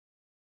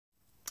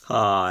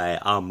Hi,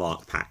 I'm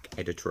Mark Pack,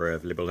 editor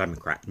of Lib Dem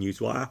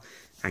Newswire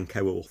and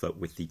co-author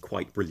with the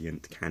quite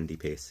brilliant Candy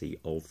Piercy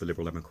of the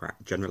Liberal Democrat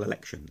General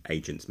Election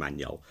Agents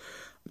Manual.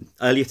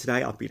 Earlier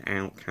today I've been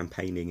out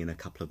campaigning in a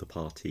couple of the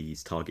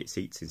party's target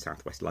seats in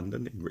southwest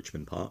London, in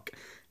Richmond Park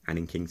and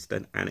in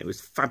Kingston, and it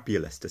was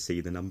fabulous to see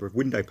the number of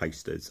window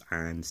posters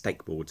and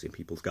stake boards in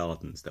people's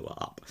gardens that were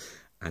up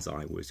as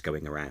I was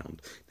going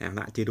around. Now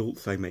that did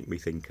also make me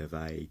think of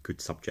a good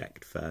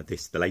subject for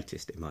this, the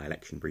latest in my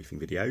election briefing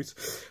videos,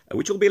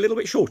 which will be a little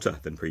bit shorter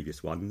than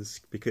previous ones,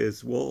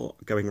 because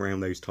what going around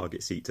those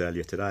target seats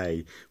earlier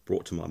today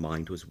brought to my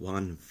mind was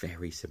one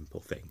very simple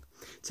thing.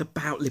 It's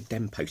about Lib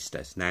Dem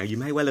posters. Now you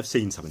may well have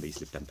seen some of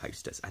these Lib Dem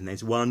posters, and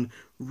there's one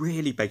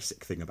really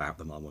basic thing about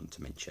them I want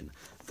to mention.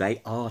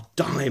 They are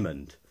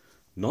diamond,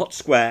 not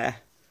square.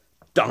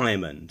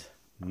 Diamond,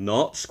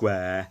 not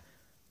square.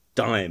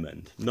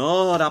 Diamond,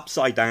 not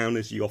upside down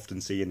as you often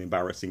see in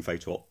embarrassing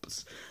photo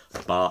ops,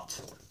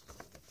 but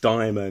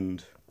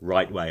diamond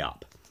right way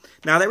up.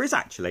 Now there is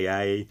actually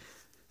a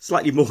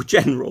slightly more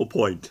general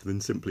point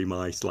than simply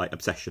my slight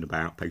obsession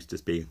about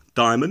posters being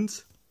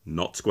diamonds,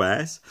 not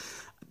squares,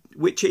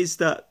 which is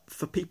that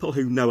for people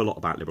who know a lot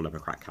about Liberal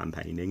Democrat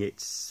campaigning,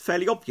 it's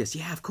fairly obvious.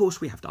 Yeah, of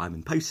course we have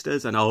diamond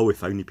posters, and oh,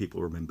 if only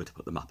people remember to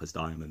put them up as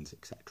diamonds,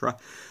 etc.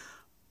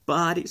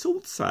 But it's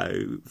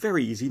also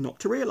very easy not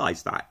to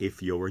realise that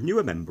if you're a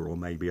newer member or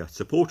maybe a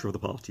supporter of the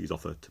party who's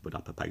offered to put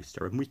up a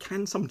poster. And we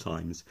can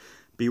sometimes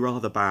be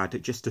rather bad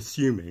at just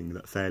assuming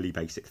that fairly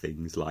basic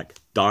things like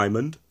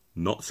diamond,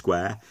 not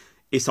square,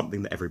 is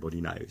something that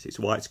everybody knows. It's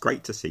why it's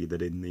great to see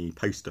that in the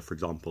poster, for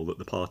example, that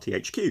the party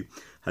HQ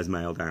has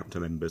mailed out to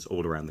members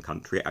all around the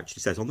country, it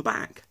actually says on the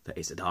back that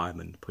it's a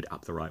diamond, put it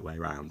up the right way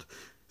around.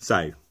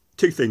 So,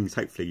 two things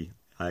hopefully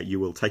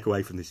you will take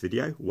away from this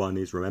video. One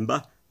is,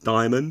 remember,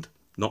 diamond,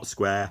 not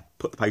square,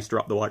 put the poster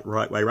up the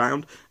right way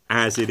round,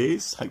 as it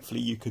is.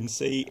 Hopefully you can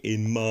see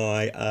in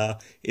my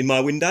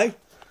window,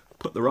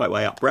 put the right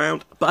way up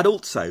round. But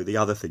also the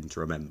other thing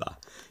to remember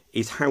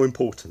is how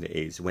important it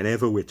is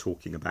whenever we're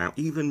talking about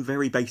even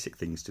very basic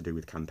things to do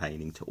with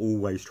campaigning to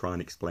always try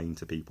and explain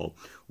to people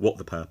what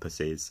the purpose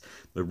is,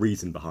 the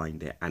reason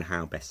behind it, and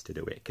how best to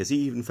do it. Because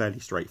even fairly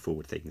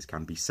straightforward things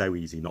can be so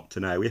easy not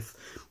to know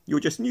if you're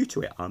just new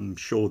to it. I'm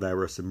sure there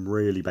are some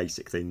really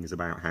basic things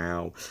about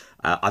how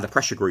other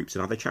pressure groups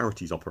and other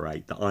charities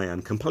operate that I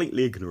am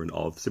completely ignorant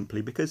of,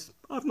 simply because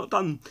I've not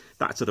done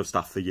that sort of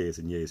stuff for years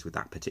and years with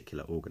that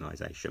particular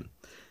organisation.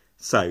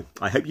 So,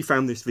 I hope you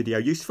found this video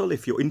useful.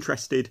 If you're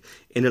interested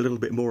in a little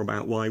bit more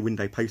about why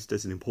window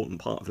posters are an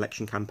important part of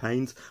election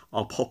campaigns,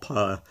 I'll pop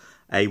a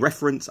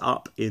reference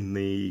up in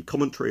the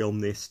commentary on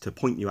this to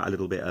point you at a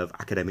little bit of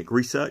academic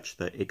research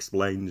that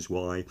explains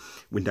why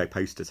window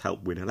posters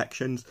help win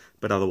elections.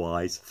 But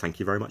otherwise,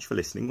 thank you very much for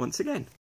listening once again.